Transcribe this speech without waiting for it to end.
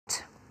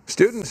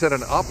Students at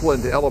an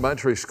Upland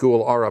elementary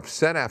school are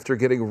upset after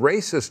getting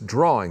racist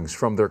drawings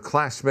from their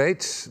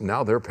classmates.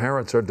 Now their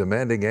parents are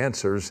demanding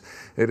answers.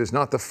 It is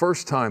not the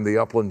first time the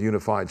Upland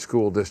Unified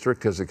School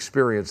District has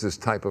experienced this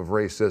type of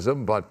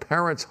racism, but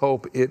parents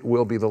hope it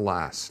will be the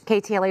last.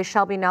 KTLA's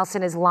Shelby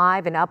Nelson is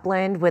live in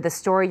Upland with a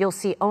story you'll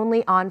see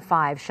only on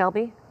 5.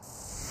 Shelby?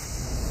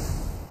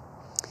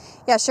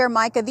 Yeah, sure,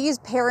 Micah. These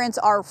parents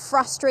are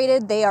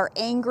frustrated. They are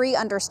angry,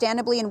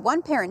 understandably. And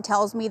one parent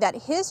tells me that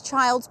his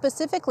child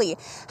specifically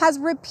has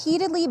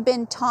repeatedly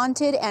been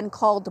taunted and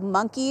called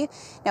monkey.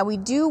 Now, we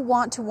do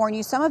want to warn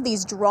you, some of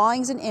these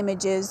drawings and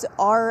images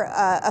are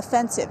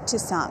offensive to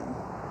some.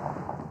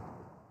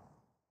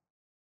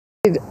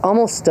 It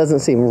almost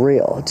doesn't seem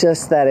real,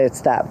 just that it's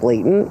that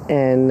blatant,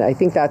 and I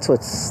think that's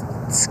what's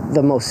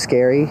the most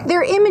scary.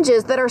 They're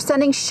images that are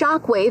sending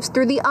shockwaves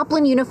through the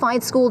Upland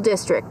Unified School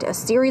District. A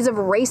series of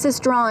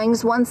racist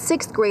drawings one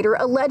 6th grader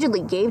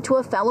allegedly gave to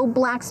a fellow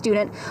black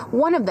student,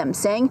 one of them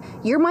saying,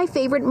 "You're my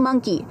favorite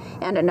monkey,"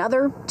 and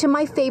another, "To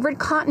my favorite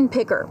cotton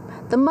picker."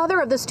 The mother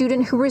of the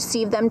student who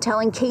received them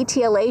telling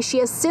KTLA she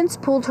has since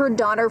pulled her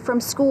daughter from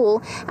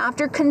school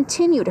after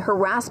continued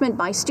harassment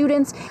by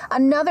students.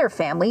 Another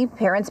family,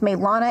 parents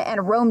Maylana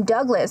and Rome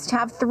Douglas,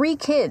 have 3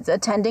 kids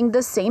attending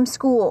the same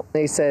school.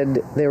 They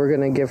said they were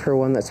going to give her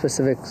one that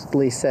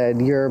specifically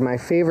said, "You're my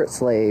favorite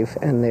slave,"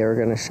 and they were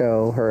going to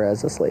show her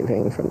as a slave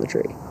hanging from the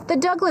tree. The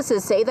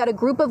Douglases say that a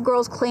group of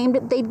girls claimed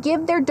they'd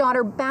give their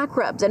daughter back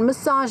rubs and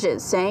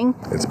massages, saying,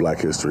 "It's Black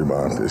History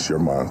Month, it's your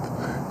month,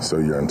 so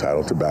you're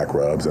entitled to back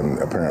rubs." And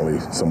apparently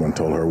someone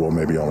told her, well,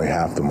 maybe only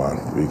half the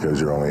month because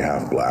you're only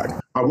half black.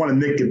 I want to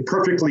make it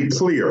perfectly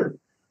clear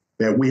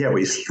that we have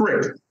a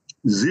strict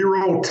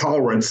zero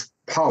tolerance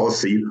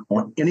policy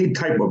on any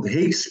type of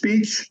hate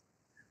speech,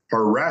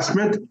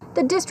 harassment.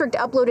 The district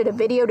uploaded a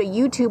video to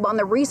YouTube on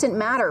the recent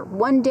matter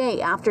one day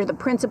after the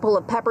principal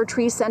of Pepper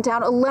Tree sent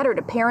out a letter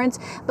to parents,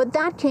 but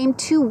that came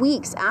 2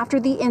 weeks after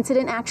the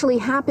incident actually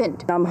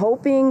happened. I'm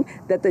hoping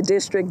that the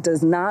district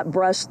does not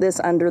brush this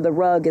under the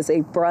rug as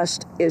they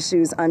brushed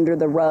issues under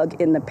the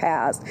rug in the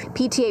past.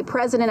 PTA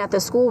president at the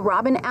school,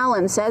 Robin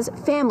Allen, says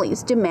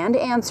families demand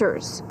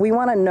answers. We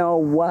want to know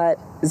what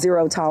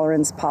zero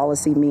tolerance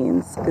policy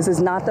means. This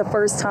is not the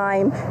first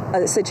time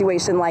a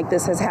situation like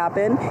this has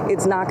happened.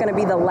 It's not going to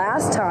be the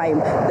last time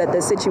that the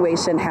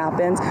situation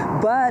happens,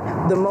 but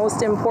the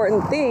most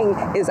important thing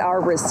is our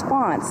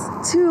response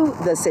to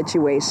the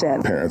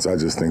situation. Parents, I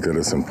just think that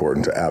it's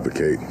important to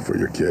advocate for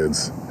your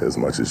kids as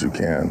much as you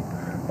can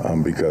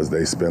because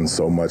they spend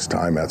so much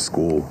time at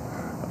school.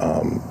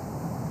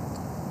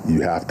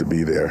 You have to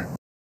be there.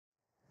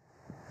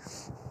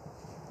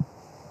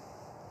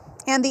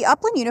 And the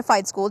Upland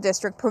Unified School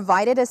District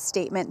provided a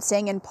statement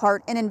saying, in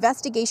part, an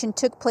investigation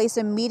took place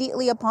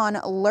immediately upon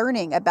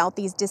learning about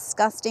these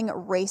disgusting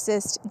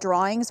racist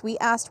drawings. We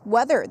asked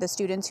whether the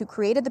students who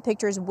created the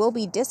pictures will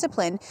be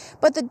disciplined,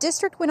 but the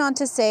district went on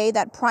to say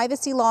that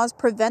privacy laws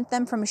prevent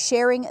them from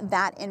sharing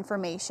that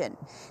information.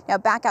 Now,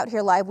 back out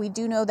here live, we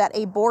do know that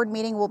a board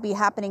meeting will be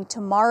happening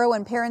tomorrow,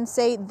 and parents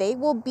say they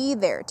will be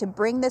there to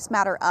bring this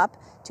matter up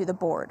to the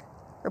board.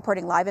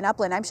 Reporting live in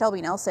Upland, I'm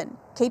Shelby Nelson,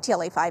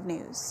 KTLA 5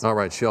 News. All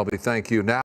right, Shelby, thank you. Now